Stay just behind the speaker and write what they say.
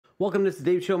Welcome to the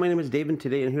Dave Show. My name is Dave, and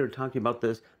today I'm here to talk to you about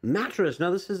this mattress.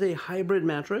 Now, this is a hybrid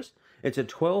mattress. It's a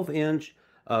 12-inch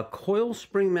coil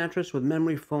spring mattress with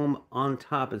memory foam on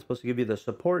top. It's supposed to give you the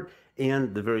support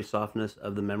and the very softness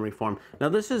of the memory foam. Now,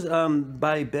 this is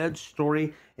by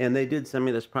BedStory, and they did send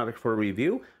me this product for a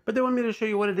review, but they want me to show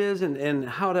you what it is and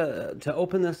how to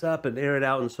open this up and air it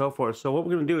out and so forth. So what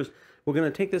we're going to do is we're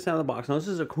going to take this out of the box. Now, this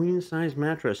is a queen-size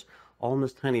mattress all in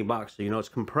this tiny box, so you know it's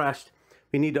compressed.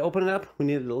 We need to open it up. We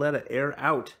need to let it air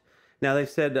out. Now, they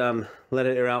said let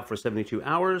it air out for 72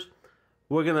 hours.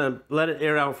 We're going to let it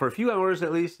air out for a few hours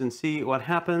at least and see what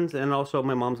happens. And also,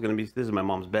 my mom's going to be, this is my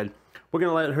mom's bed. We're going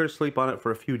to let her sleep on it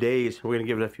for a few days. We're going to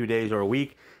give it a few days or a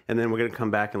week, and then we're going to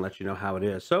come back and let you know how it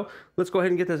is. So let's go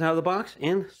ahead and get this out of the box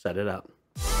and set it up.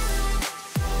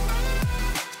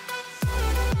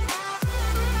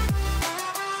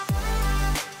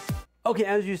 Okay,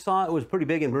 as you saw, it was pretty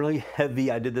big and really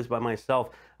heavy. I did this by myself.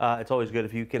 It's always good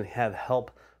if you can have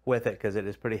help with it because it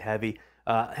is pretty heavy.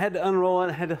 Had to unroll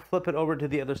it, had to flip it over to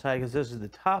the other side because this is the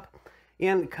top,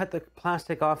 and cut the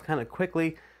plastic off kind of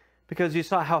quickly because you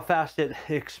saw how fast it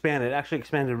expanded. It actually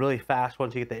expanded really fast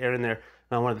once you get the air in there,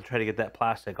 and I wanted to try to get that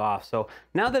plastic off. So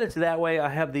now that it's that way, I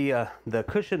have the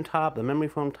cushion top, the memory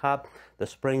foam top, the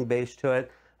spring base to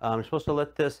it. I'm supposed to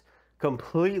let this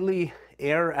completely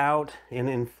air out and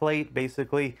inflate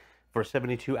basically for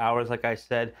 72 hours, like I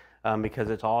said,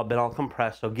 because it's all been all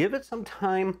compressed. So give it some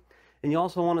time, and you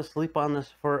also want to sleep on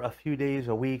this for a few days,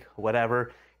 a week,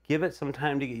 whatever. Give it some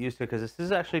time to get used to it because this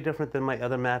is actually different than my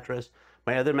other mattress.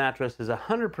 My other mattress is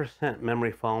 100%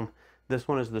 memory foam. This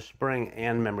one is the spring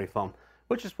and memory foam,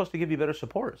 which is supposed to give you better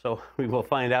support. So we will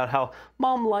find out how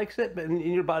mom likes it, but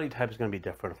your body type is going to be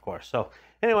different, of course. So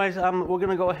anyways, we're going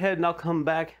to go ahead and I'll come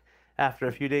back after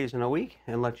a few days and a week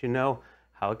and let you know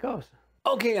how it goes.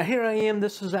 Okay, here I am.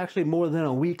 This is actually more than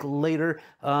a week later.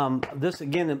 This,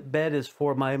 again, bed is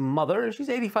for my mother. She's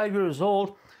 85 years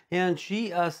old, and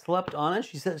she slept on it.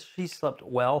 She says she slept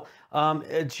well.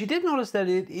 She did notice that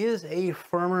it is a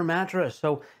firmer mattress.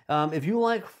 So if you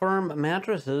like firm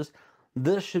mattresses,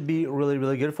 this should be really,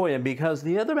 really good for you, because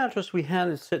the other mattress we had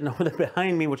is sitting over there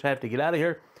behind me, which I have to get out of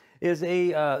here, is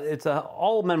it's a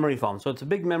all memory foam. So it's a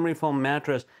big memory foam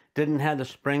mattress. Didn't have the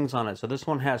springs on it. So this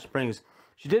one has springs.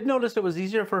 She did notice it was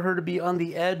easier for her to be on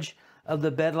the edge of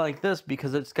the bed like this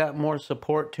because it's got more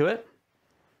support to it.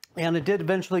 And it did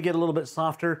eventually get a little bit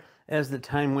softer as the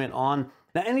time went on.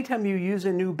 Now, anytime you use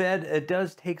a new bed, it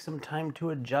does take some time to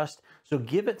adjust. So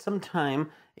give it some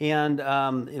time and,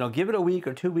 give it a week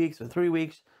or 2 weeks or 3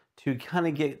 weeks to kind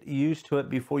of get used to it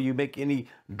before you make any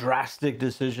drastic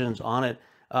decisions on it.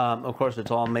 Of course,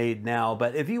 it's all made now,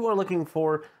 but if you are looking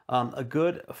for a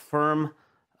good, firm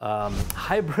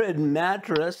hybrid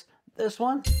mattress, this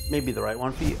one may be the right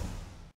one for you.